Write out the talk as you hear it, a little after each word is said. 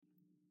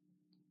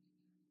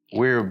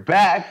We're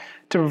back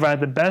to provide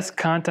the best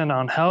content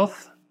on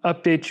health,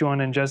 update you on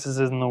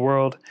injustices in the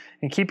world,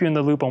 and keep you in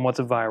the loop on what's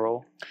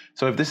viral.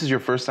 So if this is your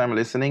first time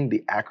listening,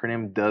 the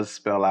acronym does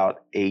spell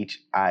out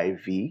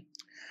HIV.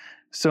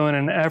 So in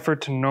an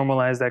effort to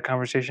normalize that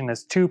conversation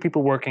as two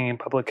people working in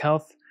public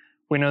health,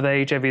 we know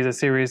that HIV is a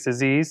serious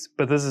disease,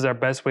 but this is our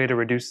best way to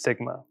reduce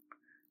stigma.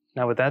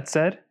 Now with that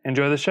said,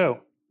 enjoy the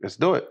show. Let's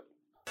do it.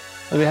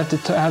 They have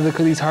to have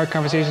these hard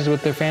conversations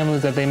with their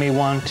families that they may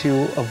want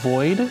to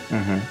avoid.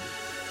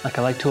 Like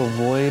I like to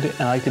avoid,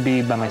 and I like to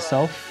be by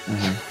myself.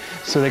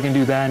 So they can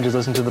do that and just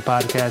listen to the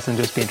podcast and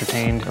just be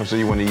entertained. Oh, so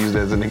you want to use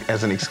that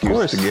as an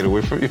excuse to get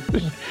away from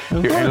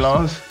your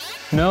in-laws?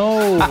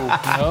 No.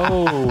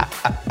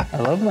 I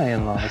love my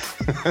in-laws.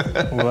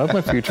 I love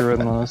my future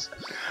in-laws.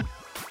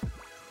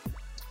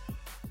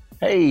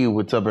 Hey,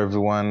 what's up,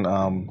 everyone?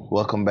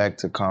 Welcome back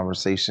to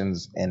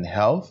Conversations in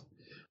Health.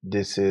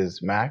 This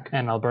is Mac.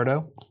 And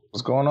Alberto.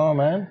 What's going on,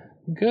 man?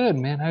 Good,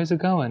 man. How's it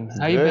going?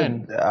 How you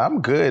been?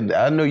 I'm good.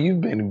 I know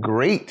you've been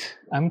great.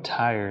 I'm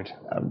tired.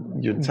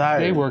 You're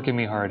tired. They working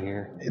me hard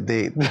here.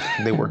 They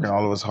working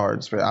all of us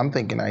hard. I'm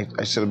thinking I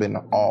should have been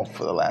off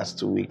for the last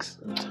 2 weeks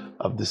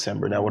of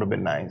December. That would have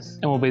been nice.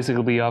 And we'll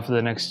basically be off for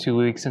the next 2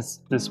 weeks since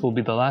this will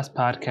be the last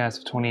podcast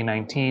of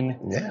 2019.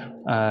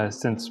 Yeah.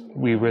 Since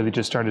we really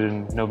just started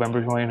in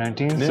November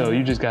 2019. Yeah. So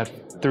you just got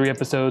 3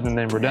 episodes and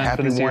then we're done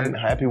for this year.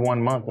 Happy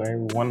 1 month, right?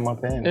 1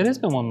 month in. It has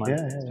been 1 month.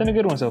 Yeah. It's been a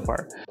good one so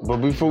far. But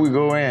before we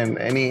go in,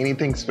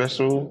 anything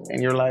special in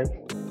your life?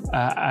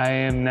 I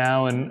am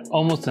now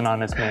almost an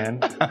honest man.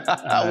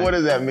 What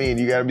does that mean?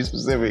 You got to be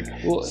specific.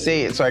 Well,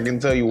 say it so I can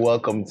tell you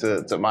welcome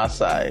to my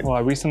side. Well, I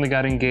recently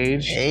got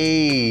engaged.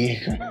 Hey.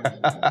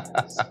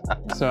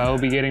 So I will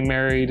be getting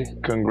married.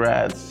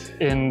 Congrats.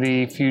 In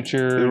the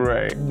future.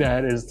 Right.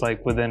 That is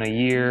like within a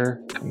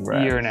year,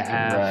 year and a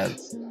half.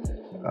 Congrats.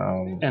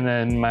 And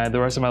then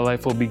the rest of my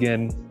life will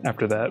begin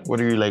after that.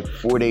 What are you, like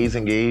 4 days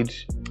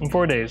engaged? In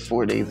 4 days.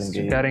 4 days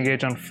engaged. Got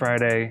engaged on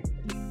Friday,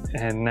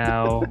 and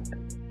now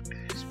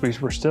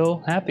we're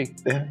still happy.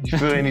 Yeah, you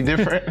feel any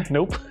different?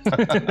 Nope.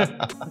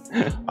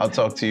 I'll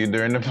talk to you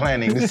during the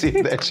planning to see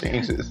if that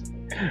changes.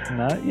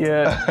 Not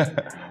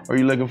yet. Are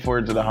you looking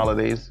forward to the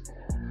holidays?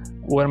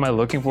 What am I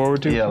looking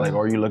forward to? Yeah, like,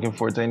 are you looking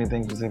forward to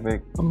anything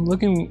specific? I'm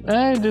looking,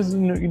 just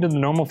the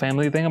normal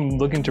family thing. I'm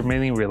looking to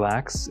mainly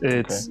relax.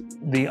 It's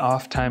the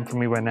off time for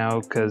me right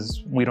now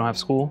because we don't have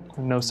school.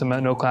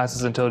 No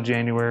classes until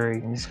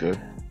January. That's good.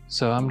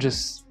 So I'm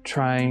just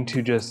trying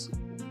to just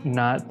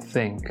not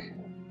think.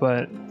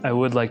 But I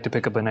would like to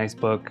pick up a nice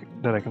book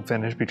that I can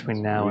finish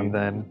between now and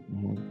then.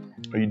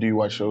 Do you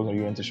watch shows? Are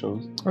you into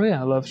shows? Oh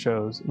yeah, I love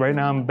shows. Right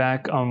now I'm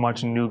back on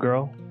watching New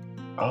Girl.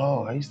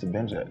 Oh, I used to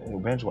binge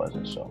watch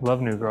that show. Love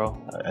New Girl.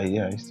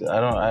 Yeah, I used to.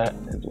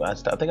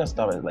 I think I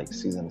stopped at like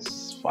season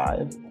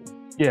 5.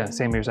 Yeah,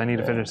 same here. So I need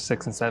to finish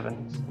 6 and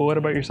 7. But what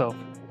about yourself?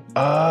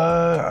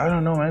 I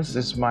don't know, man.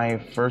 It's my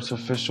first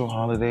official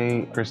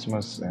holiday,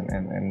 Christmas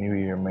and New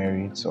Year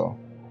married, so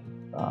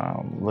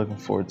looking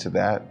forward to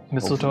that.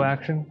 Mistletoe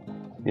action?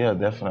 Yeah,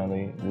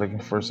 definitely. Looking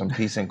for some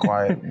peace and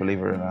quiet, believe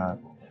it or not.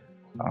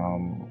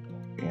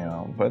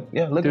 But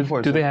yeah, looking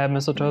forward to it. Do they have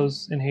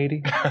mistletoes in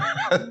Haiti?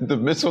 The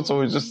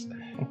mistletoe is just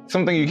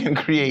something you can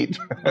create.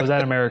 Or is that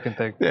an American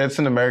thing? Yeah, it's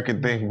an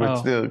American thing, but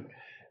still,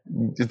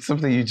 it's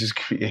something you just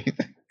create.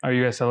 Are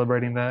you guys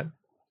celebrating that?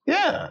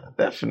 Yeah,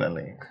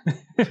 definitely.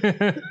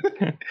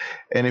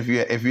 And if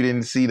you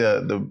didn't see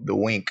the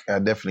wink, I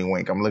definitely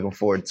wink. I'm looking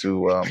forward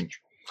to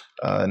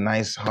a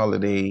nice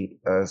holiday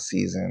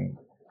season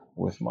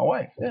with my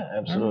wife. Yeah,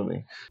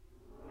 absolutely.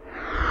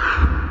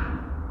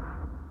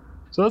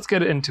 So let's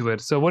get into it.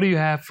 So what do you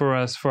have for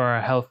us for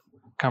our health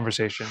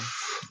conversation?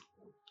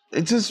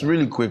 It's just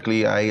really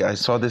quickly, I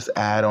saw this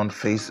ad on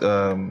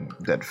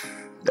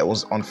that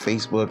was on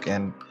Facebook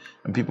and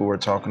people were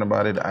talking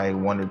about it. I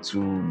wanted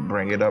to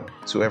bring it up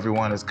to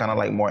everyone. It's kind of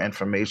like more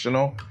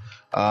informational.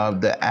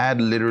 The ad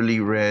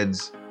literally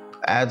reads,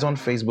 ads on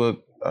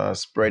Facebook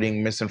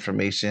spreading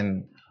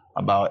misinformation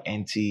about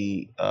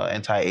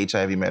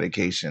anti-HIV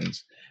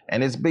medications.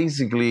 And it's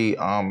basically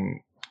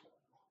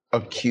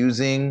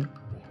accusing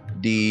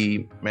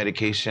the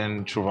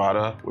medication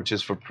Truvada, which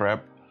is for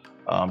PrEP,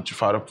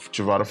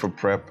 Truvada for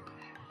PrEP,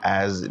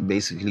 as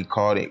basically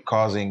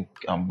causing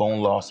bone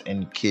loss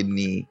and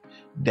kidney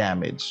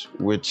damage,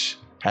 which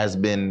has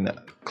been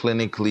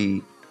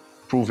clinically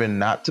proven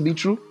not to be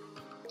true.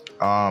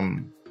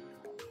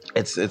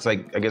 It's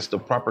like, I guess the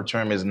proper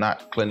term is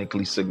not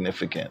clinically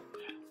significant.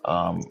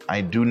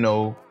 I do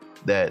know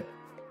that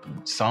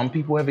some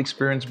people have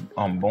experienced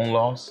bone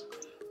loss,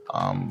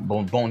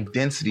 bone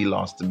density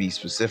loss to be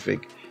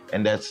specific,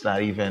 and it's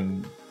not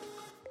even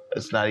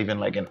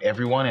like in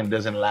everyone, and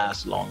doesn't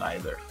last long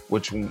either,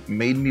 which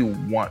made me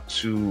want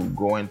to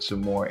go into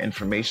more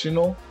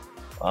informational,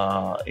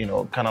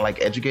 kind of like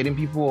educating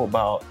people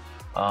about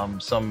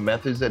some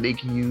methods that they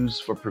can use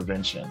for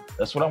prevention.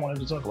 That's what I wanted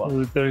to talk about.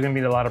 There's going to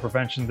be a lot of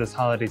prevention this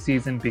holiday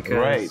season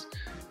because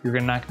you're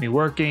not going to be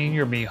working,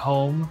 you're going to be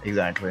home.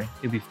 Exactly.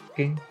 You'll be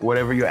fucking.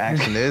 Whatever your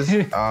action is,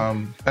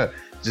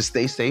 just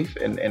stay safe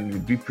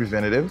and be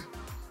preventative.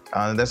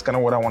 That's kind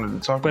of what I wanted to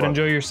talk about. But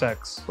enjoy your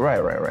sex.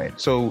 Right.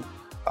 So,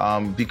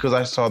 because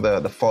I saw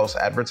the false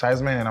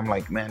advertisement, and I'm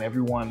like, man,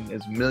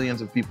 there's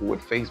millions of people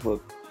with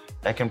Facebook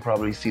that can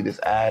probably see this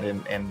ad,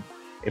 and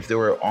if they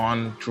were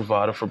on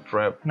Truvada for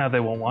PrEP, now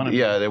they won't want to.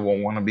 Yeah, they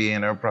won't want to be,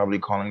 and they're probably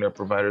calling their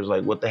providers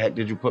like, "What the heck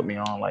did you put me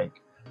on?"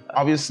 Like,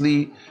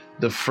 obviously,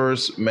 the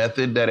first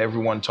method that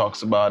everyone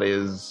talks about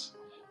is,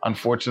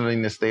 unfortunately,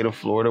 in the state of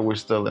Florida, we're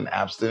still an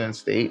abstinent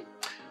state.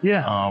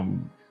 Yeah.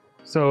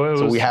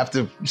 So we have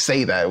to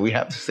say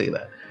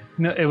that.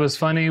 No, it was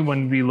funny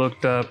when we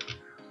looked up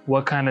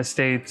what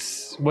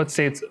states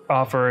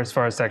offer as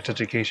far as sex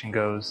education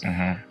goes.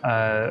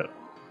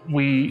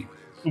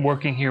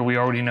 Working here, we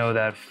already know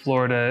that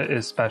Florida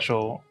is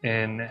special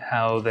in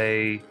how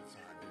they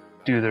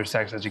do their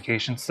sex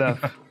education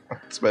stuff.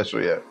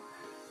 Special, yeah.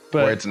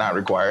 But where it's not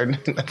required.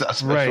 That's how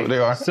special right. they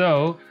are.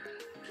 So,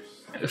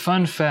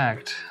 fun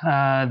fact,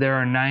 there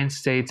are 9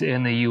 states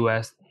in the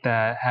U.S.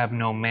 that have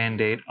no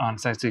mandate on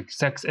sex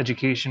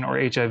education or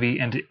HIV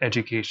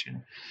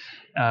education.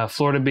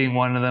 Florida being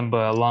one of them,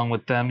 but along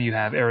with them, you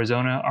have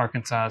Arizona,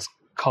 Arkansas,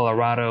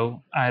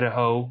 Colorado,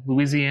 Idaho,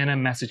 Louisiana,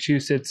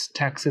 Massachusetts,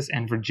 Texas,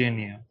 and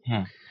Virginia.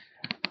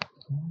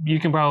 You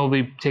can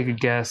probably take a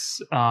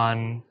guess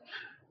on...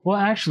 Well,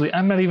 actually,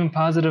 I'm not even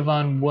positive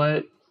on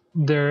what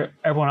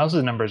everyone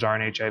else's numbers are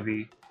in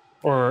HIV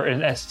or in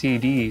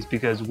STDs,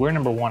 because we're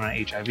number 1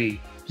 on HIV.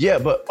 Yeah,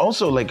 but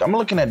also, like, I'm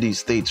looking at these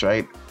states,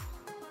 right?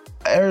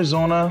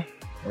 Arizona,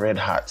 red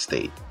hot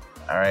state.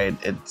 All right,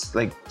 it's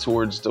like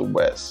towards the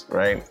west,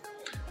 right?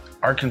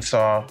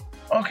 Arkansas,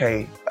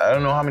 okay, I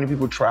don't know how many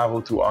people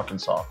travel to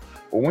Arkansas,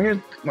 but when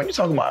you're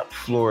talking about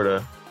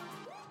Florida,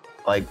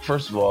 like,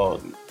 first of all,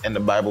 in the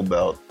Bible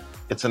Belt,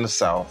 it's in the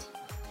South.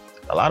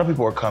 A lot of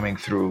people are coming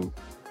through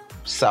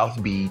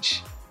South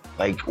Beach.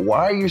 Like,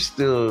 why are you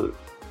still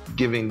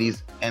giving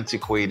these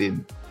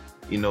antiquated,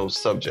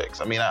 subjects?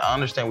 I mean, I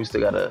understand we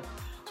still gotta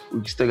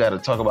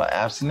talk about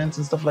abstinence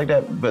and stuff like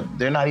that, but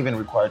they're not even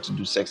required to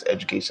do sex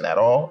education at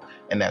all,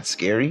 and that's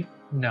scary.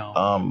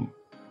 No.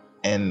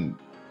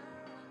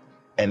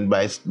 And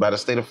by the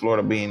state of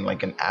Florida being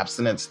like an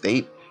abstinent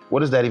state,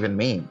 what does that even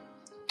mean?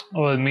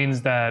 Well, it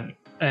means that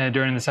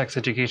during the sex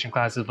education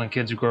classes, when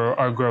kids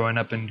are growing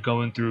up and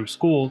going through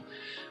school,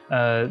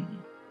 the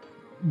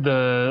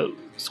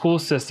school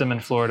system in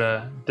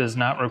Florida does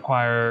not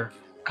require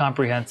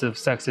comprehensive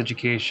sex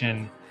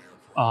education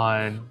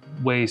on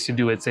ways to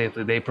do it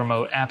safely. They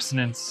promote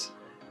abstinence,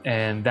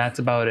 and that's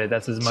about it.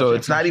 That's as much. So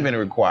it's not even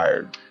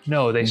required.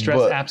 No, they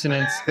stress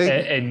abstinence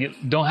and you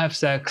don't have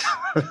sex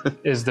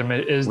is the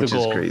goal. Which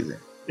is crazy.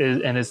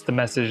 And it's the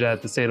message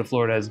that the state of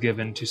Florida has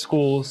given to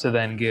schools to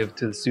then give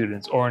to the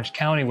students. Orange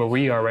County, where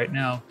we are right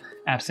now,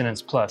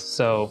 abstinence plus.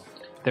 So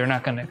they're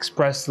not going to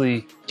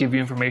expressly give you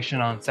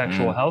information on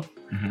sexual health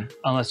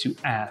unless you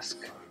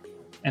ask.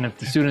 And if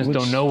the students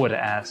don't know what to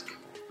ask,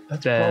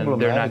 then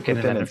they're not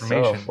getting that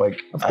information.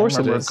 Like, of course,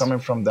 I remember coming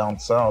from down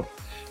south,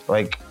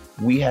 like,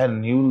 we had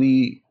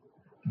newly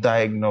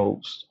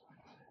diagnosed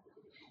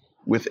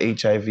with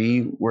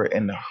HIV. We're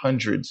in the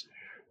hundreds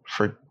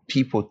for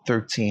people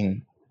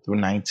 13 through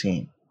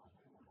 19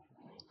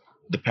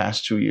 the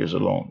past 2 years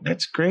alone.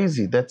 That's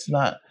crazy. That's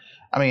not,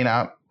 I mean,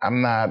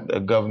 I'm not a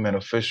government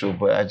official,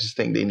 but I just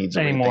think they need to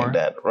rethink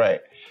that.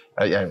 Right.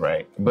 Yeah,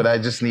 right. But I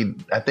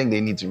think they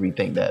need to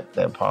rethink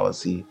that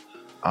policy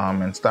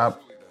and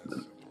stop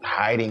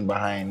hiding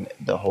behind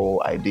the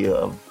whole idea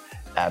of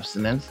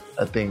abstinence.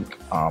 I think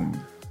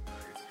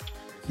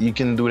you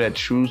can do that,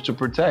 choose to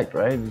protect,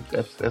 right?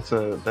 That's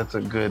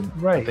a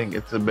good, right. I think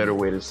it's a better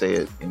way to say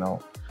it,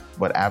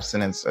 but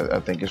abstinence, I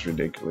think, is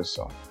ridiculous.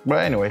 So, but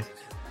anyway,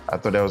 I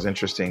thought that was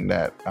interesting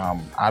that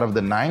out of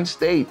the 9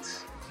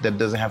 states that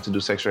doesn't have to do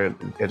sexual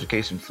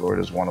education,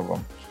 Florida is one of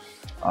them.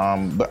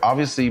 But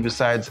obviously,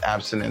 besides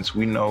abstinence,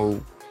 we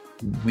know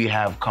we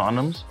have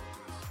condoms,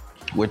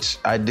 which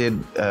I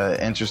did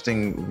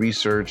interesting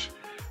research,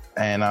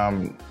 and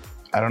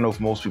I don't know if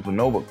most people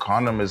know, but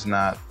condom is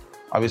not,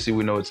 obviously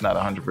we know it's not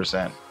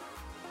 100%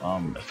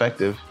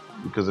 effective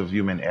because of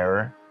human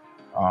error.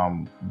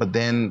 But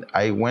then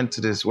I went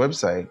to this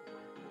website,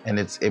 and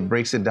it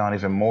breaks it down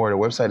even more. The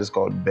website is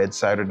called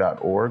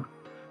bedsider.org,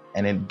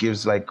 and it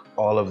gives like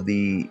all of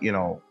the,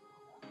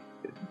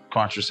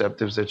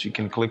 contraceptives that you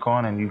can click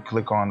on, and you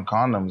click on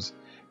condoms.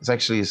 It's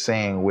actually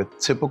saying with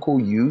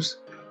typical use,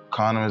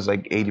 condom is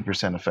like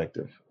 80%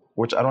 effective,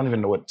 which I don't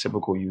even know what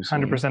typical use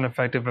 100%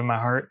 effective in my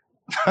heart.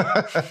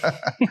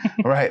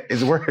 Right.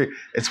 It's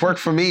worked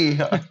for me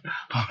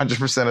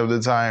 100% of the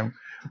time.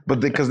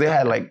 But because they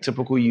had like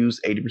typical use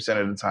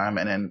 80% of the time,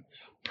 and then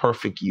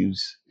perfect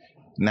use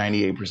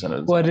 98% of the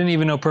time. Well, I didn't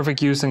even know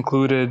perfect use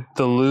included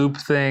the lube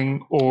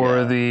thing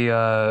or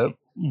the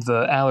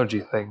allergy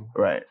thing.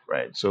 Right.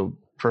 So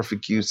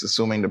perfect use,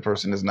 assuming the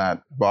person is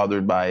not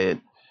bothered by it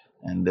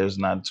and there's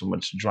not too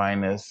much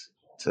dryness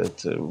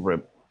to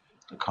rip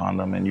the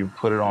condom, and you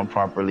put it on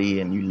properly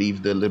and you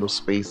leave the little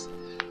space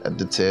at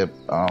the tip.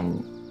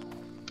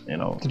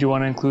 Did you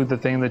want to include the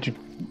thing that you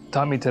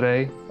taught me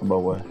today?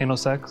 About what? Anal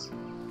sex?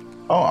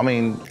 Oh, I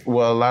mean,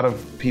 well, a lot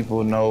of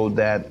people know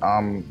that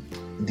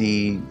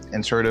the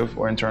insertive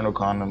or internal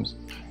condoms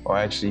are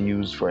actually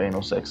used for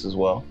anal sex as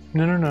well.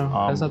 No,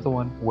 that's not the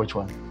one. Which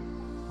one?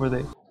 Were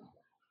they?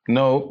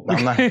 No,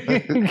 I'm not.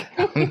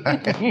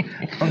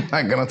 I'm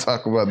not gonna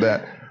talk about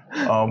that.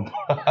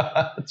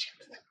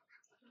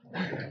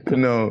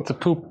 No, it's a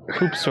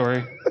poop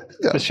story.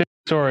 It's a shit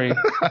story.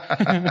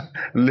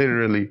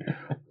 Literally.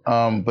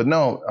 But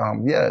no,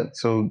 yeah.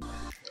 So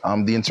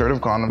the insertive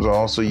condoms are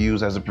also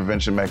used as a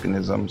prevention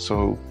mechanism.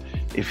 So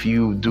if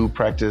you do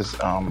practice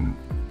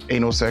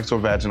anal sex or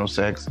vaginal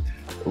sex,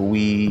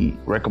 we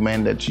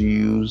recommend that you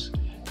use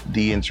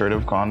the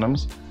insertive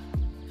condoms,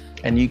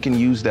 and you can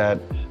use that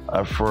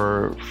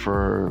for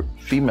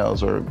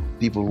females or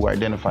people who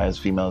identify as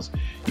females.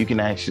 You can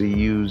actually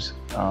use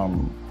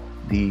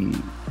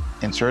the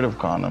insertive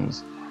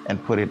condoms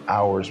and put it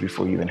hours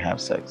before you even have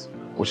sex,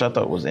 which I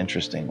thought was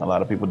interesting. A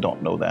lot of people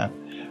don't know that.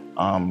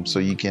 So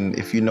you can,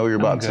 if you know you're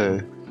about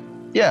to,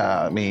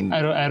 yeah, I mean,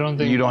 I don't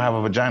think you don't have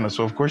a vagina,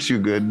 so of course you're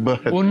good.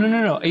 But well,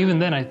 no. Even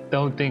then, I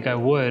don't think I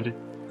would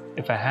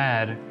if I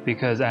had,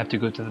 because I have to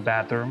go to the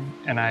bathroom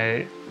and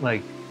I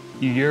like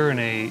you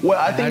urinate. Well,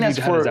 I think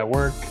how does that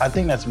work? I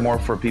think that's more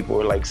for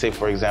people who, like, say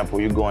for example,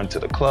 you're going to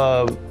the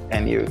club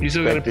and you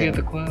still gotta pee at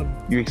the club.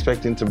 You're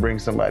expecting to bring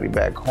somebody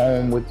back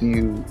home with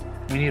you.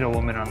 We need a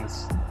woman on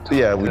this.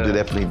 Yeah, we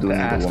definitely do need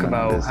a woman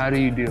about on this. How do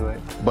you do it?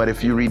 But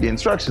if you read the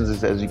instructions, it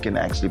says you can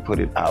actually put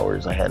it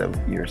hours ahead of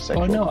your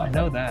sexual. Oh no, I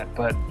know that,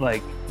 but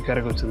like you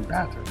gotta go to the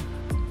bathroom.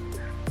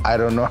 I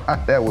don't know how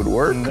that would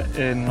work.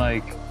 And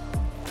like,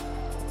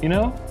 you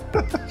know.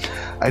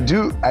 I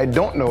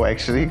don't know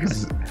actually,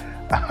 because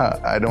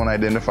I don't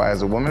identify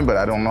as a woman, but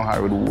I don't know how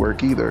it would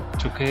work either.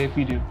 It's okay if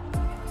you do.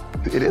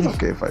 It is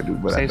okay if I do,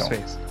 but Safe I don't.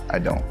 Space. I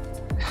don't.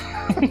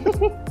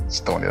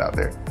 Just throwing it out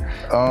there.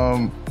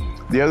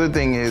 The other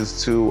thing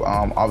is to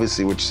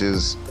obviously, which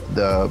is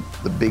the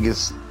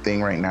biggest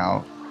thing right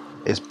now,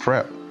 is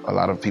PrEP. A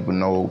lot of people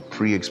know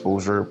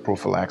pre-exposure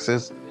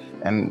prophylaxis,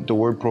 and the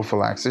word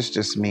prophylaxis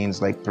just means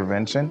like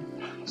prevention.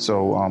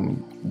 So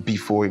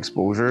before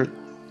exposure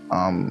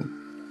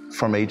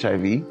from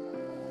HIV,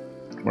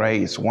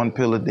 right? It's 1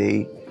 pill a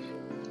day.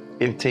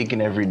 If taken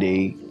every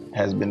day,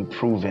 has been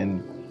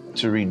proven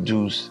to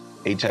reduce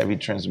HIV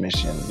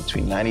transmission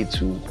between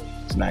 92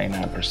 to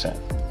 99%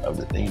 of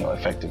the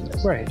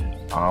effectiveness. Right.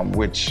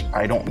 Which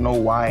I don't know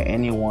why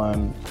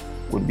anyone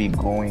would be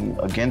going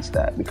against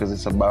that, because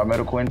it's a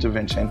biomedical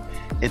intervention.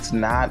 It's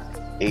not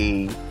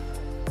a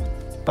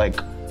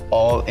like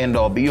all end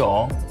all be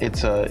all.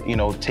 It's a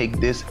take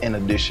this in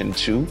addition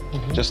to,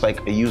 just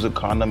like a use a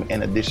condom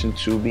in addition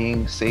to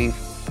being safe.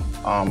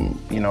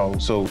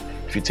 So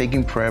if you're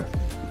taking PrEP,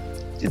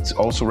 it's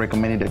also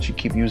recommended that you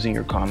keep using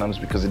your condoms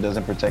because it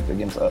doesn't protect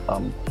against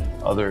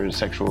other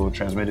sexual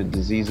transmitted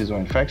diseases or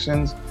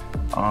infections.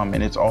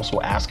 And it's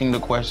also asking the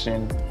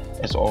question.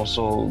 It's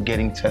also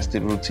getting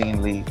tested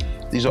routinely.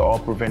 These are all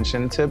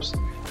prevention tips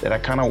that I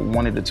kind of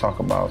wanted to talk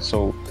about.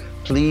 So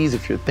please,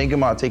 if you're thinking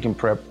about taking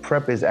PrEP,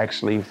 PrEP is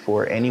actually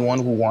for anyone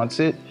who wants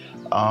it.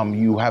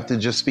 You have to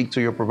just speak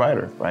to your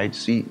provider, right?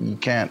 See, you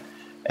can't,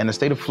 in the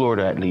state of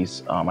Florida at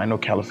least, I know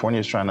California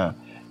is trying to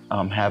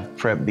have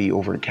PrEP be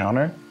over the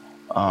counter.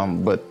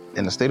 But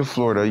in the state of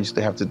Florida, you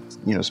still have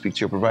to, speak to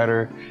your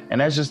provider,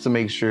 and that's just to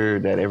make sure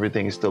that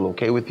everything is still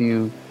okay with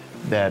you.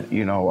 That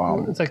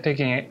it's like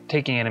taking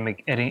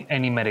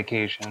any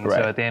medication.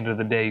 Right. So at the end of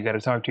the day, you got to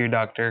talk to your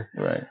doctor.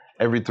 Right.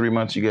 Every 3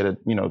 months, you get a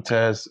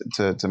test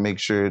to make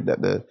sure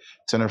that the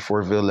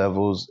tenofovir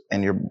levels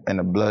and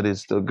the blood is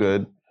still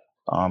good,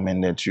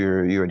 and that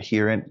you're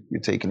adherent,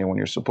 you're taking it when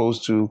you're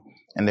supposed to,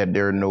 and that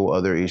there are no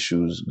other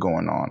issues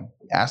going on.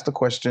 Ask the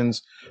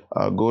questions.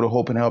 Go to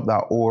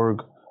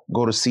hopeandhelp.org.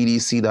 Go to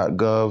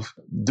cdc.gov.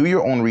 Do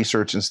your own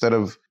research instead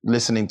of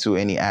listening to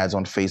any ads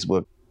on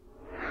Facebook.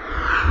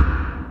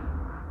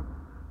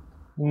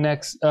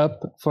 Next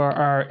up for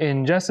our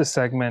Injustice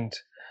segment,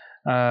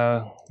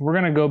 we're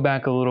going to go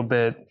back a little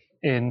bit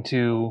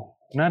into,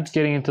 not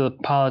getting into the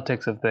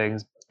politics of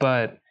things,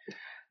 but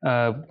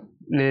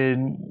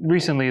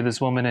recently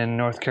this woman in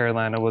North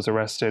Carolina was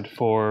arrested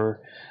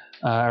for,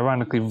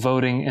 ironically,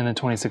 voting in the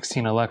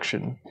 2016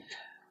 election.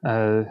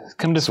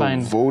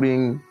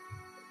 Voting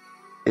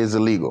is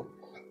illegal.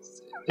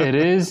 It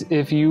is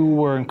if you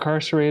were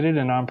incarcerated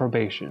and on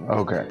probation.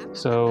 Okay.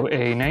 So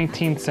a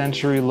 19th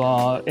century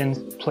law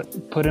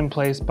put in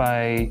place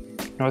by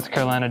North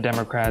Carolina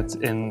Democrats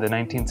in the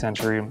 19th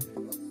century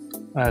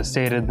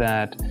stated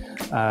that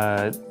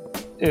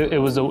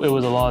it was a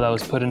law that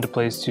was put into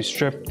place to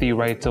strip the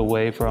rights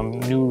away from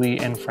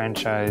newly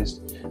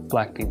enfranchised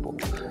Black people.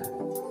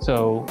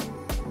 So,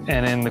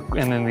 and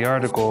in the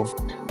article,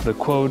 the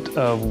quote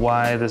of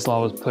why this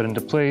law was put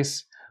into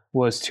place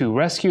was to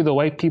rescue the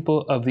white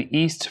people of the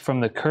East from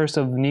the curse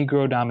of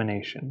Negro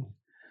domination.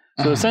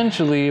 So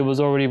essentially, it was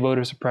already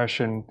voter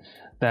suppression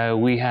that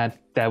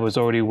was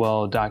already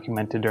well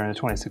documented during the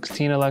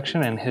 2016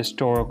 election, and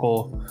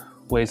historical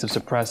ways of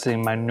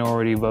suppressing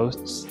minority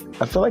votes.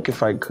 I feel like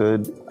if I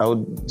could, I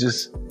would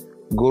just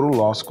go to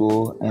law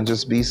school and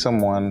just be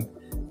someone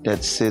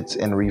that sits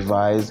and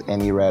revise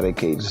and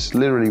eradicate, just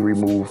literally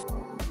remove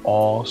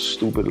all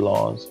stupid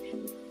laws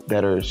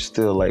that are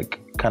still like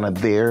kind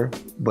of there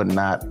but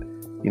not,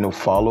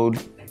 followed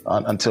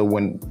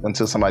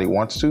until somebody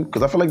wants to.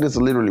 Because I feel like that's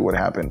literally what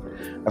happened.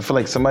 I feel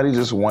like somebody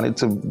just wanted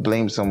to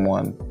blame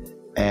someone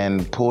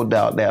and pulled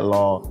out that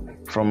law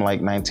from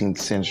like 19th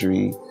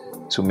century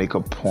to make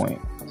a point.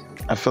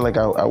 I feel like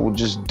I would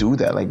just do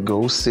that. Like,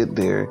 go sit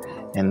there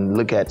and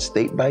look at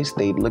state by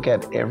state,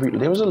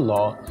 there was a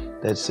law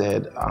that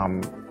said,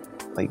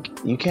 like,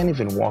 you can't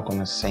even walk on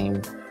the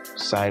same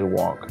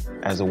sidewalk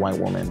as a white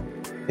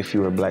woman if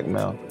you're a black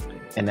male.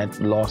 And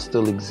that law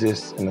still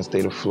exists in the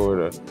state of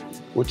Florida,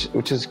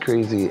 which is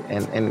crazy.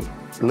 And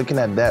looking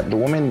at that, the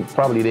woman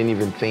probably didn't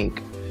even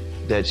think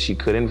that she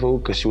couldn't vote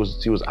because she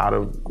was out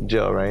of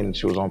jail, right? And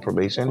she was on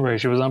probation. Right,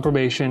 she was on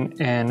probation,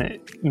 and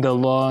the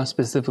law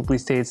specifically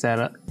states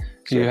that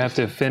you have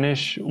to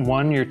finish,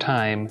 1, your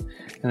time,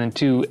 and then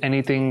 2,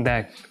 anything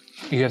that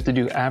you have to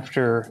do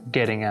after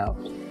getting out.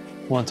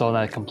 Once all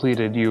that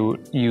completed, your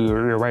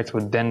rights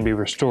would then be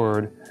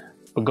restored.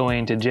 But going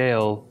into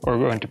jail or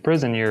going to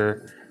prison,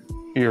 your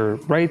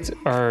rights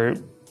are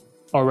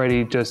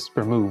already just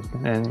removed,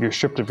 and you're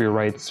stripped of your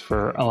rights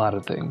for a lot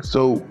of things.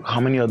 So how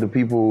many other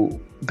people,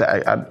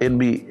 it'd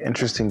be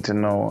interesting to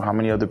know how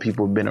many other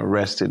people have been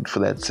arrested for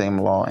that same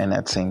law in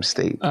that same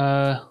state.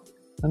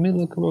 Let me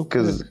look real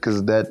quick.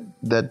 Because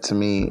that to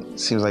me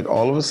seems like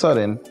all of a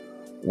sudden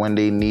when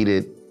they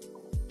needed,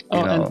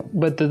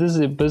 but this is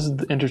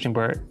the interesting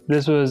part.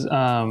 This was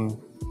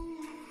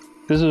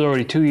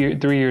already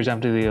 3 years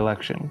after the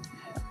election,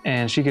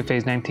 and she could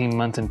face 19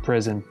 months in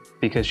prison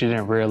because she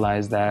didn't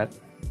realize that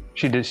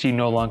she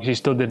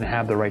still didn't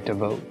have the right to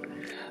vote.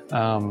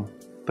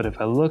 But if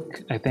I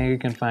look, I think I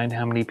can find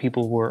how many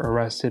people were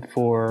arrested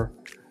for.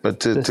 But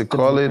to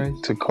call it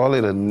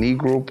a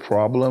Negro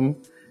problem,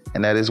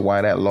 and that is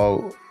why that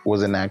law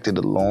was enacted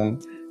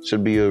alone,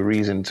 should be a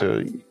reason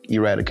to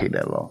eradicate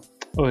that law.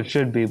 Oh, it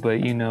should be, but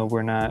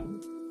we're not,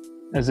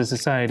 as a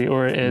society,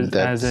 or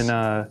as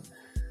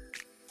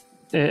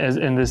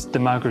in this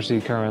democracy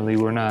currently,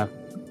 we're not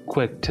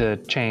quick to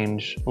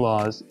change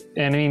laws.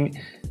 And I mean,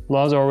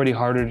 laws are already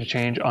harder to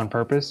change on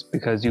purpose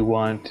because you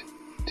want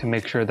to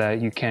make sure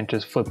that you can't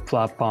just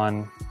flip-flop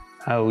on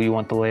how you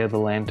want the lay of the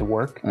land to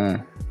work.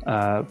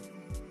 But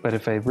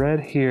if I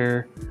read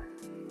here,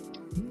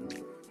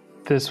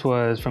 this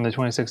was from the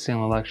 2016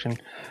 election.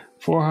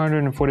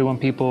 441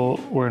 people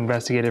were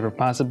investigated for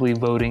possibly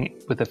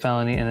voting with a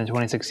felony in the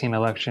 2016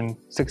 election.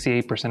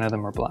 68% of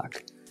them are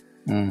black.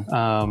 And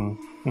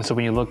so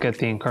when you look at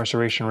the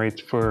incarceration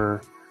rates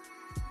for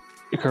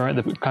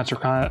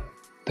the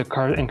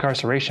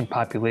incarceration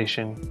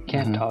population,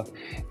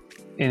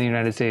 in the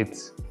United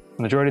States,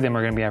 the majority of them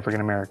are going to be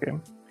African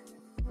American.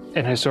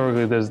 And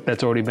historically,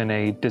 that's already been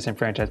a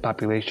disenfranchised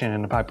population,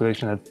 and a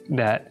population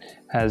that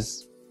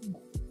has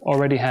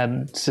already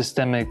had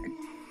systemic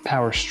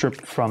power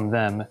stripped from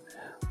them,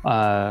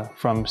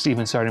 from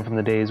even starting from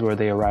the days where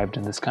they arrived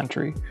in this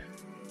country.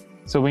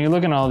 So when you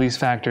look at all these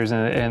factors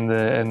and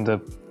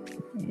the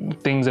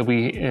things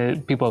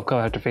that people of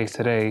color have to face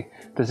today,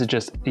 this is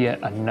just yet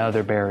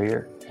another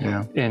barrier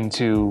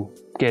into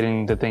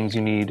getting the things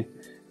you need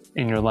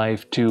in your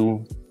life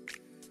to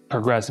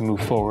progress and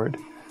move forward.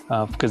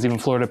 Because even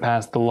Florida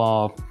passed the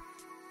law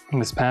in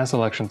this past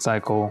election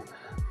cycle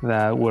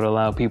that would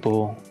allow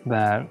people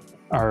that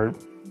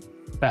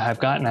have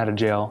gotten out of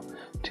jail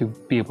to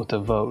be able to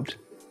vote.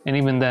 And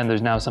even then,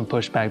 there's now some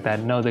pushback that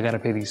no, they got to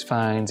pay these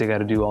fines, they got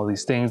to do all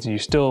these things, and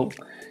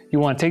you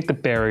want to take the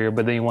barrier,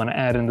 but then you want to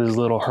add in these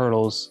little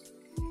hurdles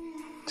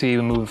to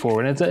even move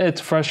forward. It's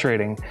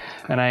frustrating,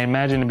 and I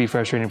imagine it'd be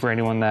frustrating for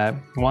anyone that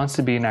wants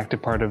to be an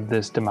active part of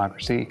this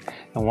democracy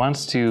and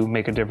wants to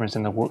make a difference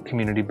in the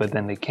community, but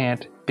then they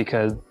can't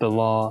because the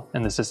law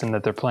and the system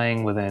that they're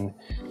playing within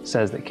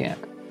says they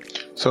can't.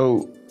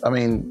 So, I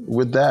mean,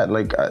 with that,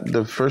 like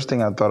the first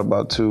thing I thought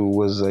about too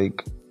was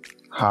like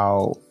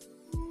how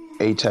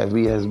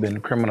HIV has been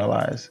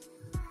criminalized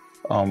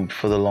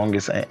for the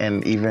longest,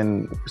 and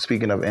even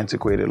speaking of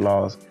antiquated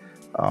laws,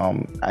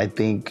 I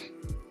think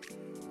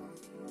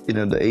the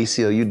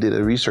ACLU did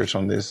a research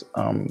on this.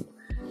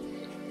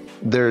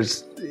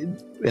 There's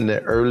in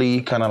the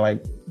early kind of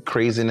like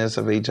craziness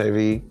of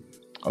HIV,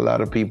 a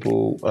lot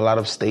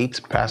of states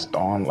passed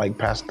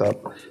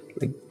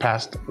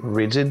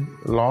rigid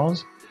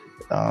laws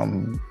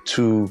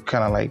to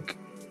kind of like,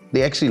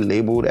 they actually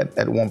labeled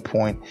at one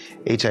point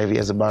HIV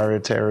as a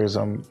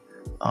bioterrorism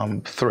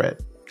threat,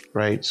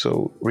 right?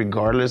 So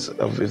regardless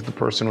of if the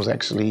person was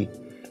actually,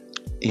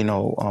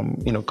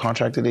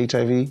 contracted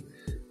HIV,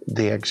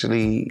 they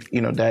actually,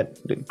 that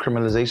the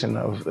criminalization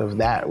of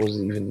that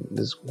was even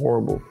this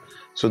horrible.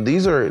 So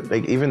these are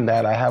like, even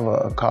that, I have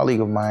a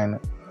colleague of mine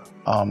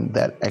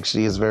that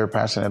actually is very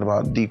passionate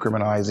about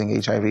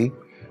decriminalizing HIV.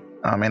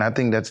 And I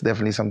think that's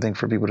definitely something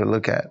for people to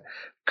look at.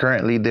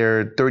 Currently, there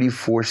are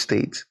 34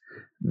 states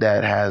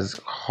that has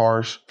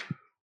harsh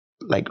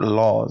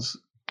laws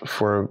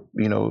for,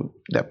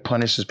 that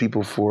punishes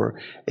people for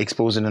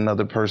exposing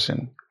another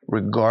person,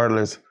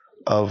 regardless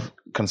of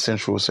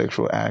consensual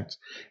sexual acts.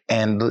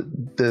 And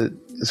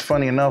it's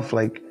funny enough,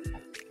 like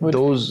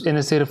those in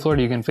the state of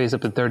Florida, you can face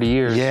up to 30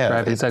 years for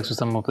having sex with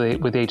someone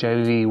with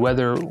HIV,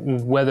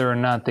 whether or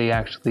not they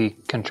actually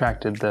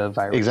contracted the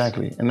virus.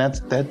 Exactly, and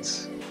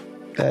that's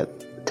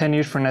 10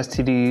 years for an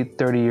STD,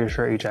 30 years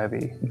for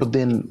HIV. But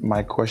then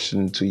my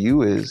question to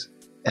you is,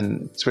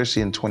 and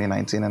especially in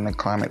 2019 and the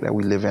climate that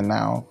we live in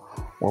now,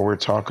 where we're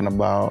talking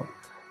about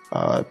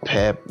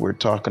PEP, we're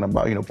talking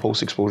about,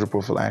 post-exposure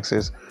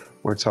prophylaxis,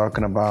 we're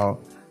talking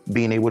about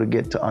being able to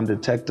get to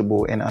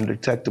undetectable, and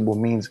undetectable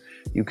means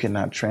you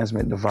cannot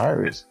transmit the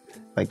virus.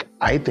 Like,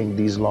 I think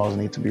these laws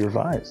need to be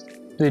revised.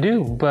 They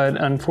do, but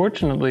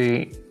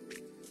unfortunately,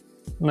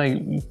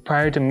 like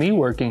prior to me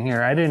working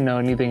here, I didn't know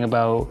anything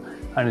about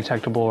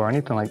undetectable or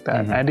anything like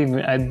that.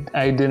 Mm-hmm.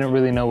 I didn't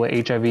really know what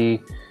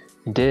HIV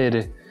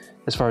did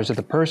as far as to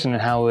the person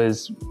and how it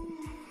is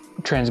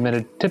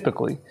transmitted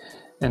typically.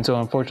 And so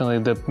unfortunately,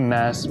 the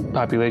mass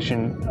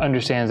population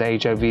understands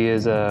that HIV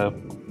is a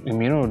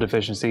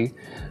immunodeficiency.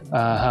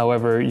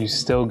 However, you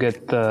still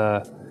get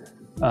the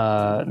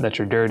that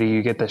you're dirty,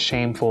 you get the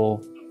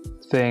shameful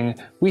thing.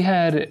 We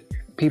had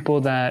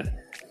people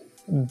that,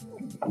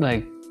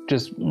 like,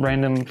 just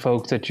random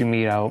folks that you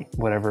meet out,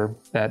 whatever,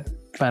 that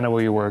find out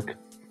where you work.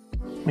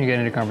 You get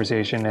into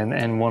conversation,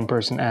 and one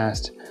person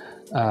asked,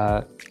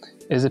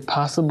 is it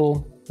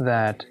possible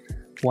that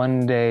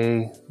one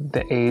day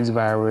the AIDS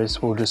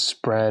virus will just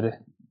spread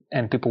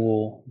and people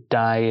will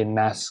die in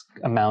mass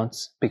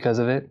amounts because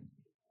of it?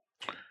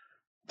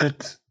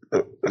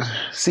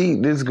 See,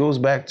 this goes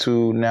back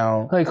to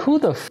now. Like, who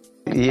the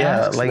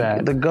asks like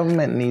that? The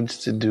government needs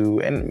to do,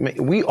 and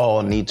we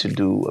all need to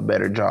do a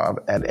better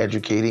job at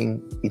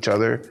educating each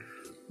other.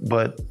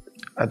 But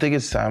I think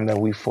it's time that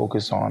we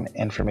focus on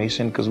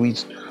information, because we,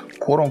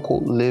 quote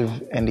unquote, live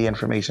in the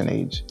information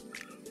age.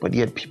 But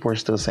yet people are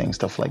still saying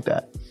stuff like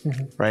that,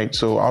 right?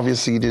 So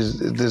obviously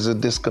there's a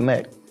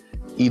disconnect.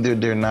 Either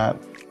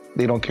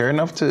they don't care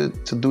enough to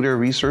do their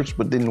research,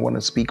 but didn't want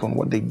to speak on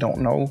what they don't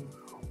know,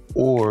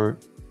 or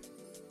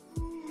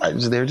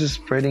they're just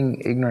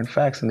spreading ignorant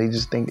facts and they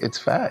just think it's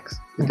facts.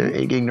 They're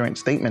ignorant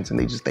statements and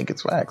they just think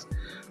it's facts.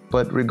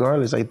 But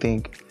regardless, I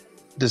think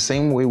the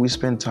same way we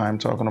spend time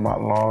talking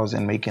about laws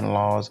and making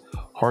laws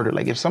harder,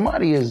 like if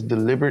somebody is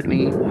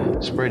deliberately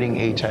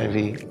spreading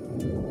HIV,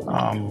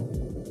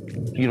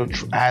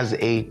 as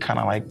a kind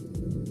of like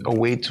a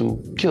way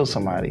to kill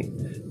somebody,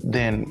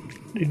 then,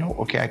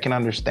 okay, I can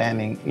understand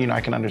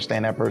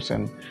that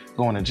person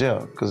going to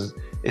jail, because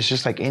it's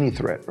just like any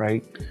threat,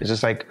 right? It's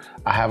just like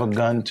I have a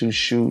gun to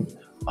shoot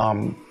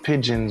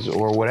pigeons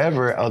or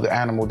whatever other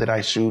animal that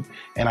I shoot,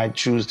 and I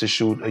choose to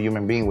shoot a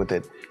human being with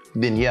it,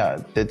 then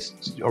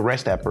let's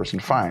arrest that person,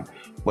 fine.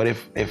 But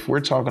if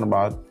we're talking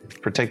about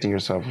protecting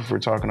yourself, if we're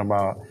talking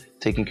about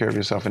taking care of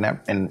yourself,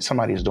 and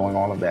somebody is doing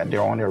all of that,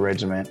 they're on their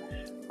regimen,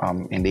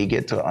 and they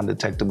get to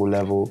undetectable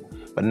level,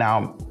 but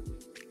now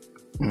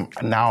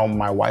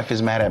my wife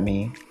is mad at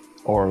me,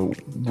 or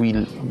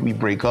we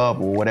break up,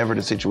 or whatever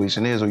the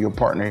situation is, or your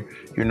partner,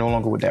 you're no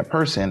longer with that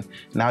person.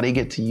 Now they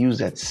get to use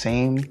that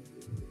same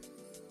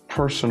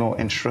personal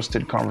and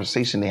trusted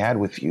conversation they had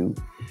with you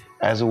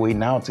as a way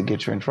now to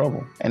get you in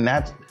trouble. And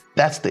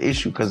that's the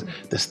issue, because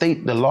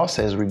the law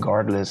says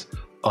regardless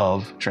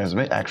of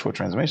actual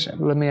transmission.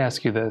 Let me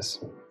ask you this.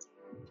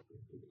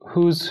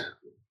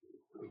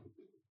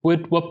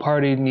 What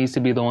party needs to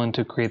be the one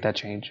to create that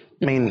change?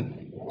 I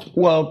mean,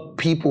 well,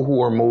 people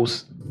who are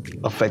most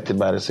affected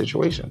by the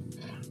situation,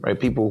 right?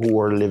 People who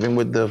are living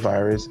with the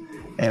virus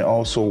and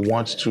also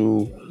wants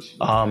to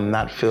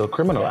not feel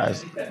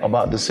criminalized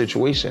about the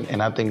situation.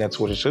 And I think that's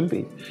what it should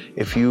be.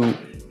 If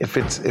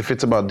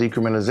it's about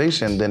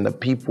decriminalization, then the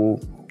people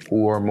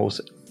who are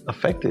most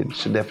affected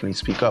should definitely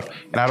speak up.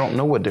 And I don't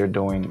know what they're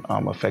doing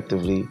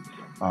effectively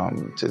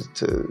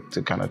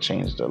to kind of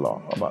change the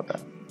law about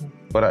that.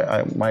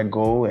 But my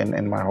goal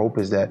and my hope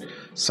is that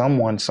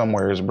someone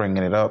somewhere is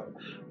bringing it up,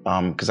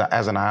 because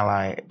as an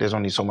ally, there's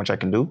only so much I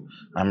can do.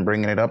 I'm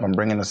bringing it up. I'm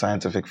bringing the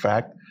scientific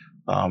fact.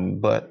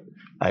 But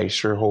I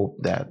sure hope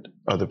that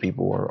other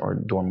people are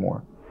doing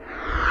more.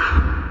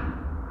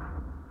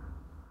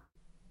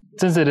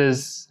 Since it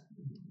is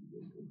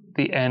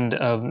the end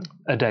of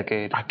a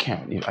decade. I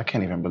can't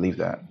even believe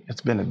that.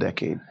 It's been a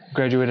decade.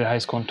 Graduated high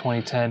school in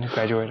 2010,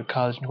 graduated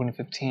college in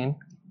 2015.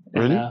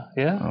 Really?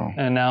 Yeah. Oh.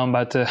 And now I'm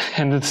about to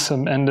end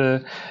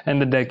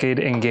the decade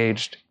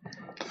engaged.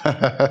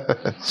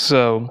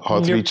 So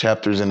all 3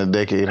 chapters in a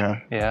decade, huh?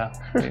 Yeah.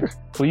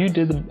 Well, you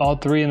did all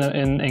 3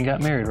 and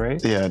got married,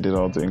 right? Yeah, I did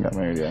all 3 and got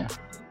married. Yeah.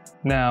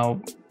 Now,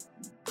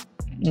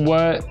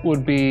 what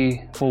would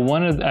be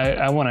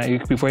I want to,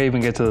 before I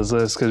even get to this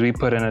list, because we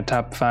put in a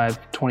top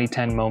 5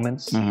 2010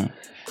 moments.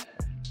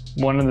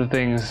 Mm-hmm. One of the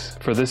things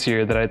for this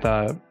year that I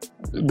thought,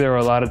 there were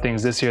a lot of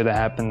things this year that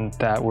happened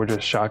that were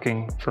just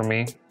shocking for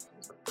me,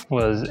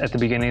 was at the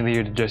beginning of the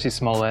year, the Jussie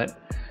Smollett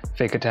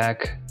fake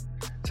attack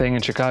thing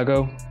in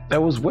Chicago.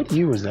 That was, what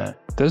year was that?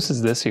 This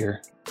is this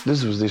year.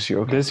 This was this year.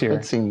 Okay. This year.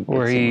 It seemed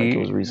Where like he- it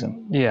was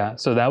recent. Yeah,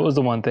 so that was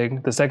the one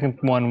thing. The second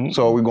one.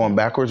 So are we going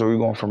backwards? Or are we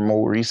going from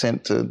more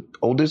recent to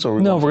oldest? Or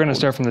No, we're going to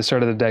start from the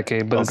start of the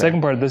decade. But the Okay.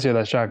 second part of this year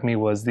that shocked me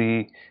was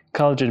the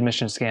college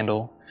admission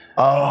scandal,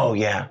 Oh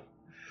yeah.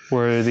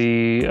 where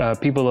the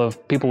people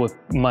with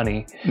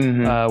money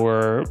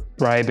were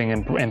bribing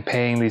and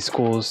paying these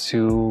schools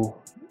to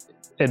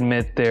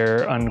admit their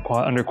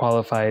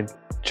underqualified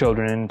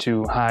children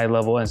into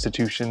high-level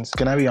institutions.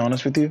 Can I be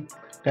honest with you?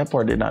 That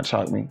part did not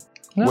shock me.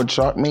 No. What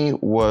shocked me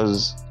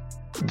was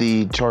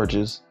the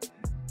charges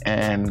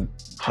and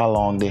how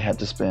long they had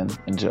to spend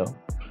in jail.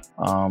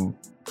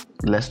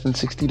 Less than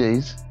 60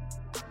 days.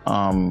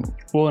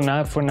 Well,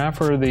 not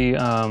for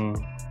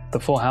the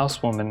Full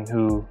House woman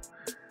who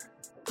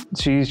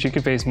she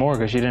could face more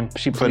because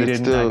she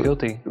pleaded not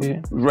guilty.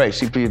 Yeah. Right,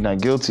 she pleaded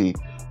not guilty.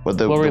 But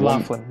Lori the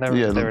one- Loughlin.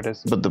 There it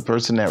is. But the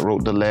person that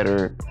wrote the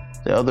letter,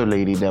 the other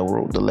lady that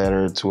wrote the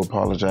letter to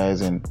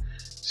apologize and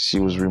she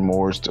was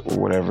remorsed or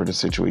whatever the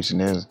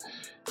situation is,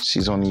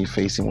 she's only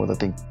facing, I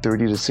think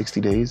 30 to 60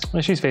 days.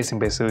 Well, she's facing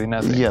basically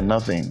nothing. Yeah,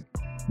 nothing.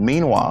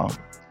 Meanwhile,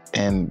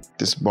 and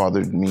this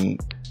bothered me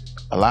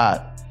a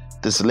lot,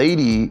 this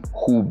lady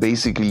who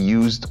basically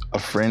used a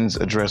friend's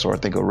address or I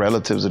think a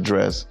relative's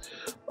address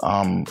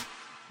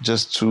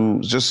just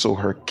so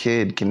her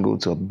kid can go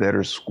to a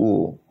better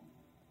school.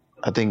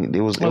 I think it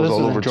was all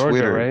over Georgia,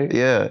 Twitter. right?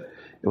 Yeah, it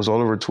was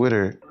all over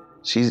Twitter.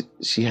 She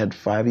had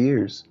 5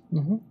 years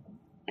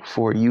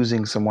for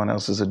using someone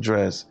else's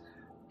address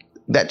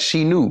that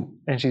she knew.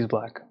 And she's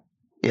black.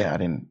 Yeah,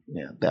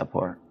 that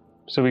part.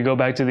 So we go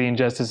back to the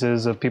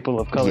injustices of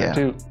people of color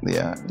too.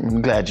 Yeah,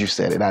 I'm glad you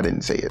said it. I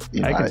didn't say it.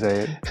 I can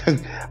say it.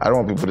 I don't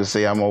want people to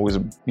say I'm always,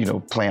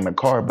 playing the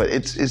card, but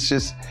it's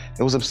just,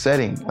 it was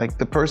upsetting. Like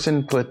the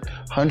person put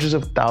hundreds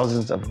of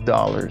thousands of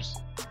dollars,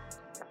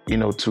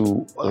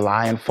 to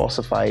lie and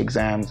falsify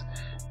exams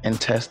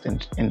and test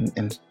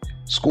and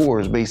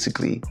scores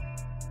basically,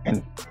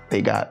 and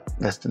they got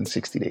less than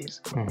 60 days.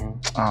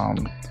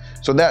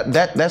 So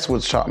that's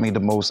what shocked me the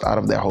most out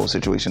of that whole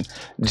situation.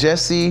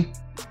 Jesse,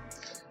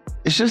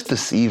 it's just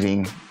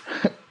deceiving,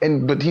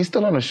 but he's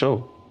still on the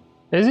show.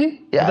 Is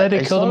he? Yeah, I thought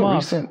they killed him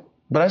off.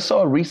 But I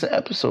saw a recent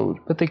episode.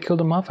 But they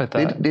killed him off, I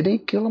thought. Did they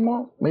kill him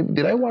off? Maybe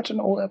did I watch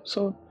an old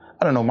episode?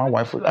 I don't know. My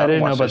wife was. I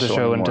didn't know about the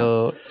show anymore.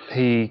 until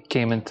he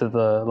came into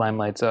the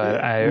limelight. So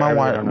I my really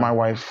wife, don't know. my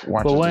wife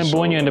watches. But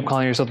when you end up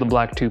calling yourself the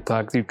Black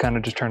Tupac, you kind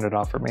of just turned it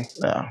off for me.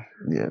 Yeah.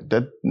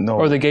 No.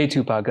 Or the Gay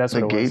Tupac. That's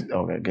the what it was.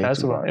 Okay, gay.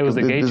 That's Tupac. what it was.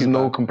 The Gay There's Tupac.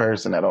 no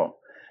comparison at all.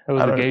 It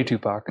was the Gay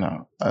Tupac.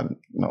 No.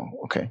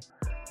 Okay.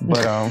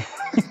 But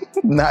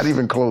not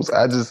even close.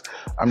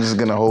 I'm just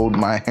gonna hold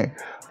my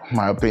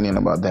opinion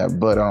about that.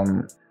 But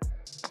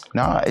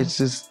it's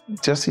just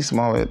Jussie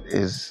Smollett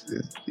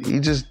he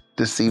just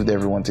deceived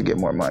everyone to get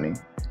more money.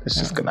 It's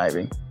just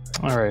conniving.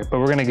 All right, but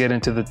we're gonna get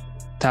into the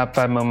top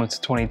 5 moments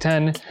of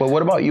 2010. But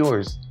what about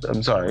yours?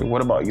 I'm sorry.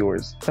 What about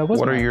yours? That was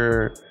what mine.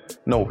 are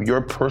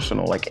your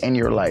personal, like in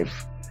your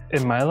life?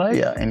 In my life?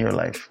 Yeah, in your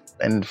life,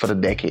 and for the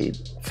decade.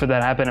 For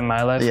that happened in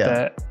my life.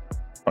 Yeah.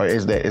 Or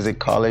is it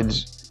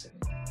college?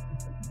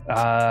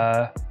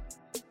 I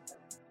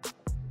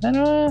don't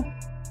know.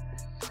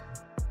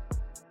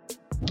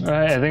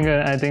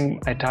 I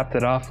think I topped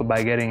it off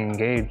by getting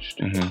engaged.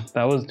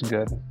 That was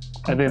good.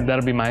 I think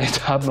that'll be my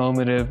top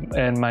moment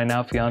and my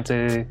now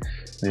fiance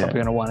probably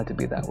gonna want it to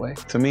be that way.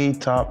 To me,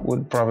 top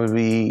would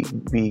probably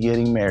be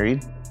getting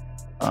married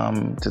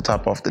to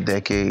top off the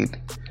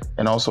decade,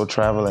 and also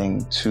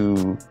traveling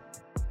to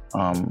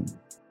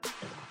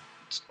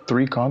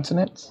 3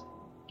 continents.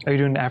 Are you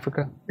doing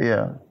Africa?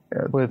 Yeah.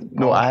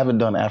 No, I haven't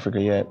done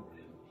Africa yet,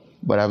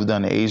 but I've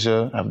done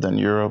Asia, I've done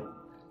Europe,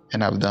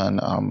 and I've done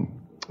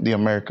the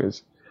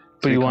Americas.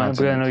 But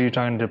I know you're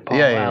talking to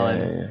Paul Allen.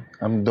 Yeah.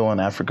 I'm doing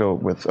Africa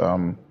with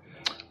an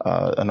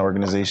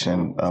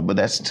organization, but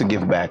that's to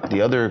give back.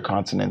 The other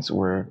continents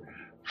were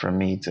for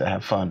me to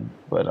have fun.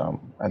 But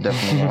I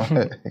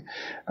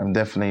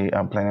definitely,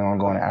 I'm planning on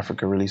going to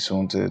Africa really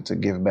soon to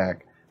give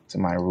back to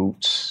my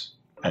roots,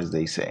 as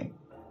they say.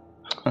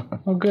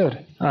 Oh,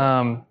 good.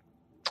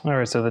 All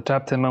right, so the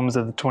top 10 moments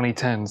of the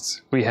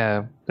 2010s. We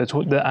have the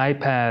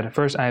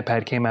first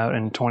iPad came out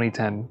in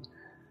 2010.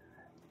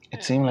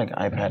 It seemed like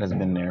iPad has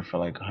been there for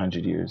like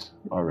 100 years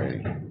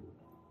already.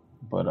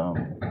 But I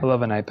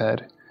love an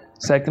iPad.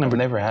 Second, I've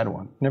never had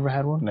one. Never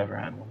had one? Never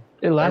had one.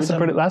 It lasts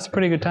a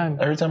pretty good time.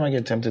 Every time I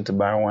get tempted to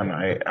buy one,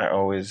 I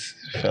always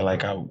feel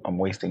like I'm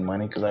wasting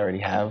money because I already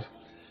have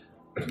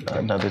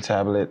another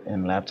tablet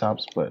and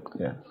laptops. But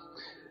yeah.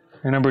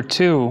 And number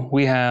 2,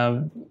 we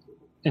have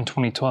in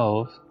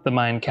 2012, the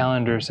Mayan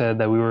calendar said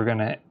that we were going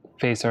to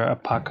face our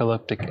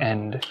apocalyptic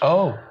end.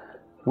 Oh,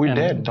 we're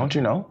dead. Don't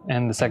you know?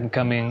 And the second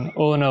coming.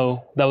 Oh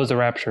no, that was the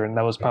rapture, and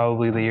that was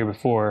probably the year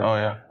before. Oh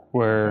yeah.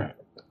 Where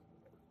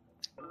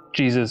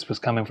Jesus was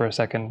coming for a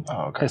second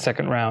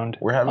round.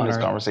 We're having this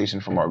conversation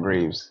from our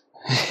graves.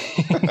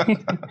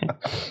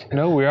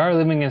 No, we are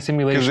living in a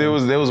simulation.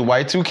 Because there was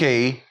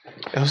Y2K,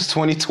 It was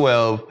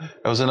 2012. There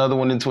was another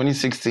one in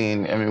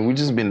 2016. I mean, we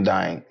just been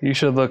dying. You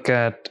should look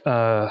at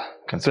the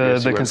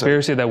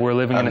conspiracy that we're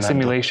living in a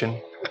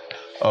simulation.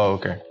 Oh,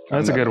 okay.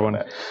 That's a good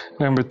one.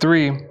 Number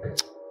 3,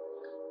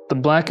 the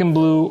black and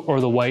blue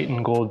or the white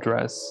and gold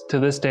dress. To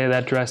this day,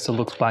 that dress still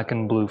looks black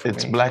and blue for me.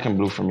 It's black and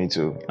blue for me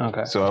too.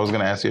 Okay. So I was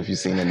gonna ask you if you've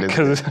seen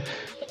it.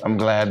 I'm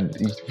glad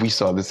we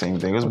saw the same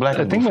thing. It was black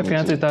and blue. I think my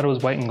fiance thought it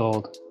was white and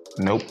gold.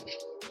 Nope.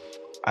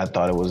 I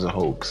thought it was a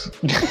hoax.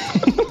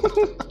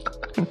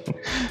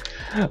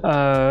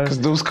 Because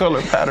those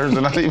color patterns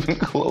are not even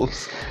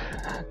close.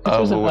 It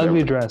was an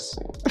ugly dress.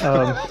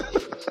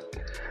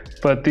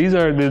 But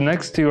the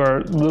next two are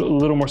a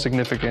little more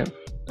significant.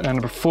 And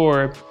number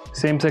 4,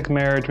 same-sex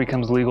marriage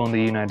becomes legal in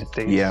the United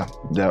States. Yeah,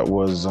 that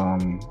was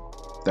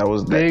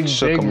big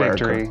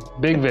victory.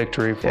 Big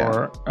victory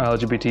for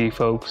LGBT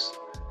folks,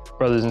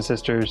 brothers and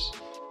sisters,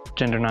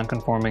 gender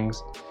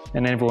nonconformings,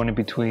 and everyone in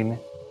between.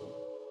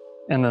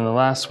 And then the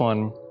last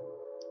one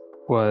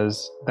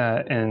was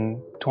that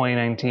in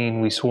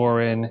 2019 we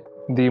swore in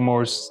the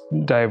most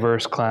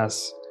diverse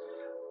class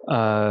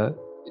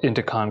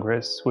into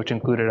Congress, which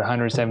included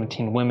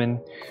 117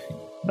 women,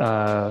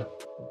 a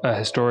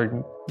historic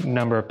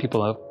number of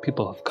people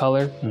of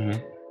color,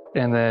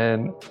 and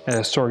then a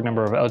historic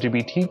number of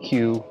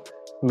LGBTQ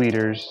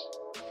leaders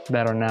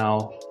that are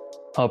now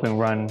helping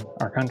run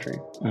our country.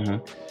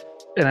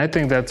 And I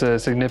think that's a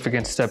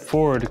significant step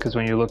forward, because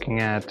when you're looking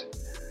at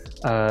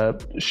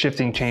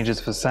shifting changes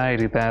of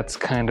society, that's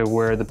kind of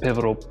where the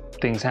pivotal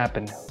things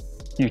happen.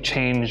 You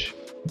change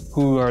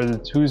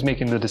who's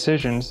making the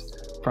decisions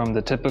from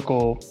the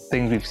typical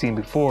things we've seen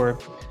before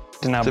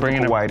to now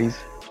bringing up whiteys.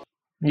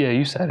 Yeah,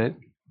 you said it.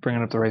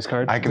 Bringing up the race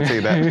card. I can say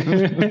that.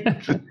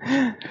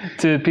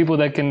 To people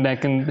that can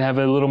have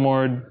a little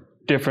more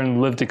different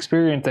lived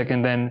experience, that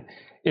can then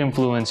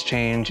influence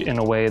change in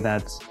a way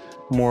that's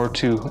more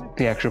to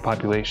the actual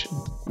population.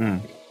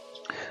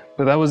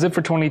 But that was it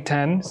for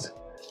 2010s.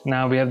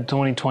 Now we have the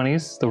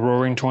 2020s, the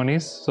Roaring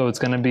 20s. So it's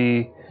going to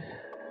be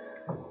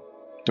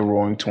the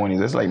Roaring 20s.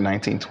 That's like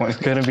 1920s.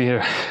 It's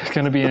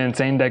going to be an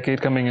insane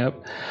decade coming up.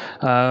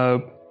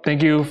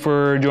 Thank you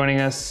for joining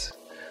us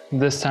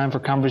this time for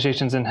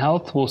Conversations in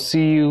Health. We'll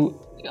see you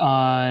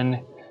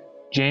on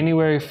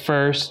January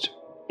 1st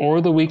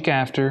or the week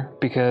after,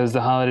 because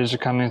the holidays are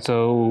coming.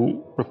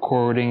 So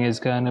recording is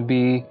going to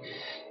be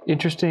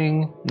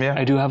interesting. Yeah.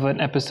 I do have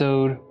an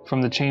episode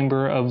from the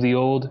chamber of the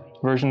old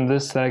version of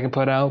this that I can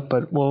put out,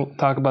 but we'll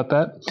talk about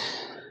that.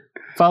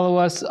 Follow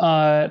us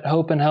at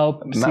Hope and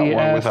Help. Not CF.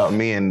 One without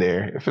me in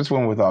there. If it's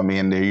one without me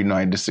in there, you know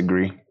I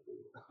disagree.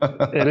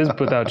 It is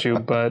without you,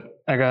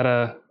 but I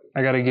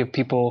gotta give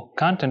people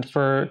content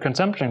for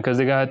consumption, because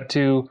they have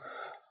to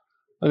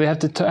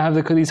have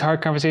these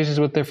hard conversations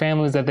with their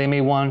families that they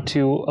may want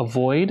to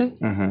avoid.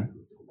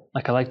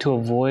 Like I like to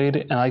avoid,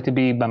 and I like to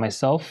be by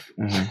myself,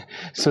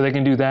 so they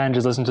can do that and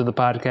just listen to the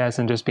podcast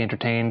and just be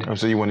entertained. Oh,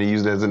 so you want to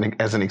use that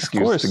as an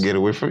excuse to get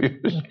away from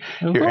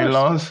your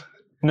in-laws?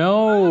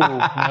 No.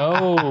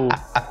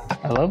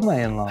 I love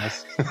my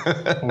in-laws.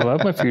 I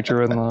love my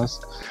future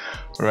in-laws.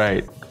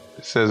 Right.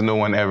 Says no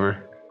one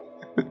ever.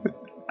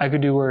 I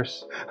could do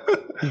worse.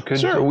 You could.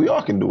 Sure, we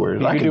all can do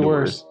worse. You could do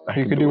worse.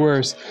 You could do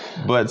worse.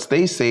 But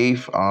stay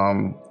safe.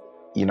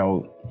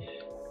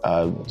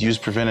 Use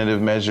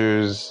preventative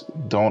measures.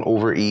 Don't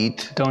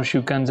overeat. Don't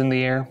shoot guns in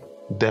the air.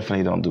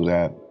 Definitely don't do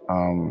that.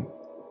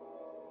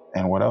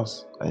 And what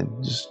else?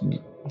 Just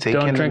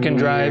don't drink and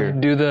drive.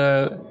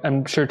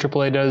 I'm sure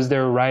AAA does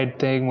their ride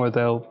thing where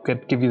they'll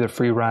give you the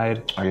free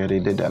ride. Oh yeah, they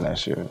did that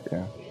last year.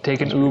 Yeah.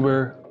 Take an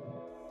Uber.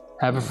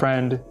 Have a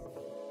friend.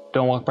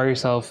 Don't walk by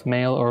yourself,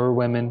 male or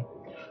women.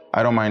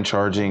 I don't mind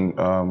charging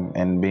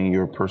and being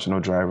your personal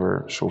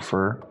driver,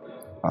 chauffeur.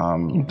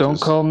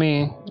 Don't call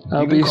me.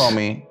 You can call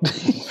me.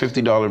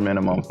 $50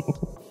 minimum.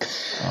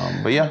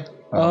 But yeah.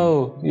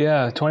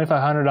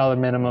 $2,500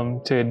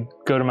 minimum to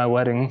go to my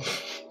wedding.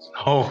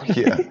 Oh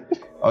yeah.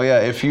 Oh yeah.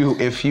 If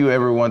you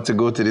ever want to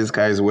go to this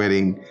guy's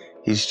wedding,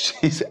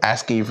 he's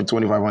asking you for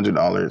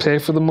 $2,500. Pay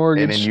for the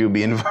mortgage, and then you'll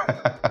be invited.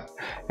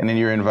 And then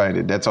you're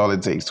invited. That's all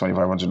it takes.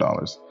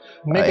 $2,500.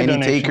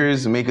 Any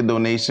takers, make a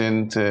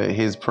donation to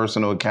his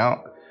personal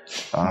account.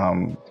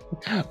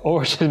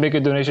 Or just make a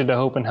donation to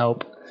Hope and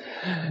Help.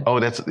 Oh,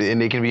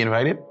 and they can be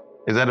invited?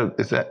 Is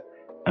that?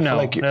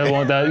 No,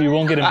 you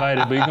won't get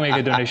invited, but you can make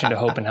a donation to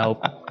Hope and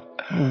Help.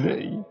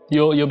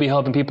 You'll be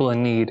helping people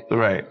in need.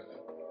 Right.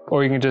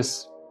 Or you can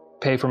just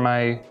pay for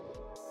my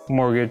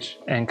mortgage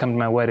and come to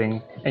my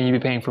wedding, and you'll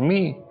be paying for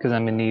me because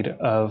I'm in need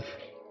of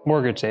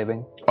mortgage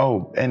saving.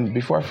 Oh, and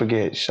before I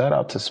forget, shout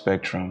out to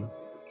Spectrum.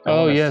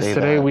 Oh yes,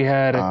 today we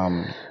had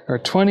our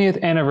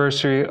 20th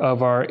anniversary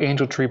of our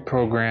Angel Tree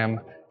program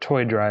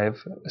toy drive,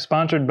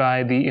 sponsored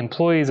by the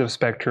employees of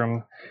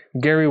Spectrum.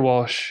 Gary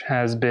Walsh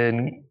has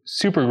been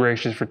super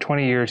gracious for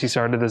 20 years. He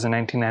started this in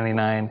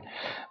 1999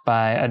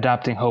 by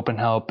adopting Hope and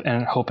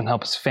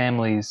Help's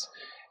families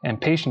and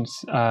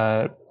patients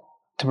to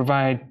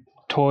provide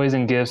toys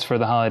and gifts for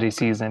the holiday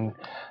season.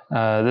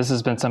 This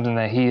has been something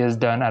that he has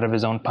done out of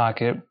his own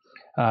pocket.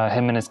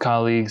 him and his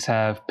colleagues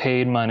have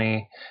paid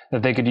money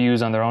that they could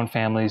use on their own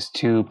families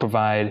to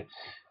provide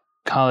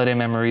holiday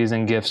memories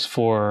and gifts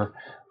for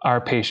our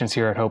patients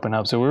here at Hope and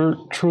Help. So we're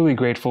truly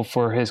grateful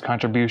for his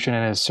contribution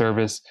and his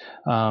service.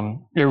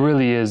 It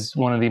really is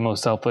one of the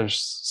most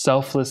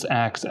selfless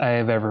acts I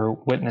have ever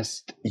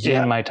witnessed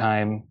in my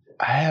time.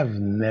 I have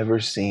never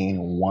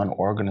seen one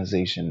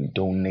organization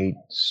donate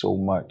so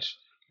much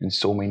and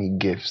so many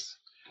gifts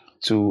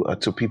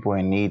to people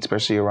in need,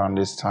 especially around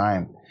this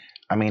time.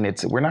 I mean,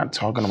 we're not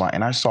talking about,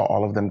 and I saw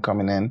all of them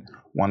coming in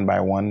one by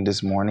one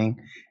this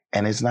morning,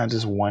 and it's not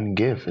just one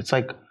gift. It's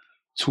like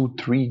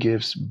 2-3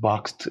 gifts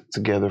boxed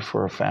together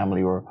for a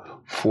family, or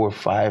 4 or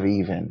 5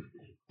 even.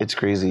 It's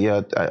crazy.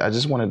 Yeah, I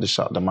just wanted to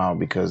shout them out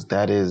because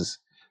that is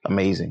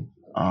amazing.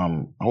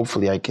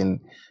 Hopefully I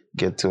can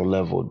get to a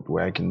level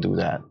where I can do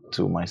that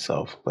to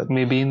myself. But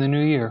maybe in the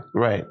new year.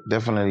 Right.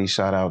 Definitely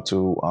shout out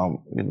to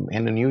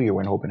in the new year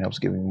when Hope and Helps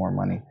give me more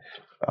money.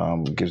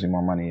 Gives me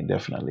more money,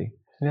 definitely.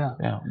 Yeah.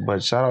 Yeah.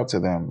 But shout out to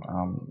them.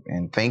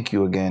 And thank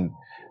you again,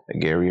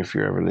 Gary, if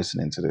you're ever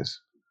listening to this.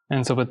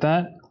 And so with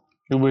that,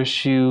 we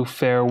wish you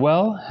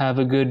farewell. Have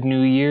a good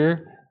new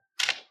year.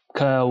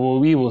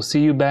 We will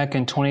see you back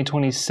in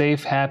 2020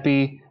 safe,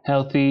 happy,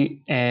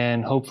 healthy,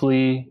 and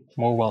hopefully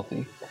more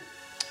wealthy.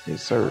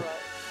 Yes, sir.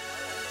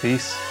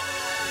 Peace.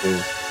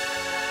 Peace.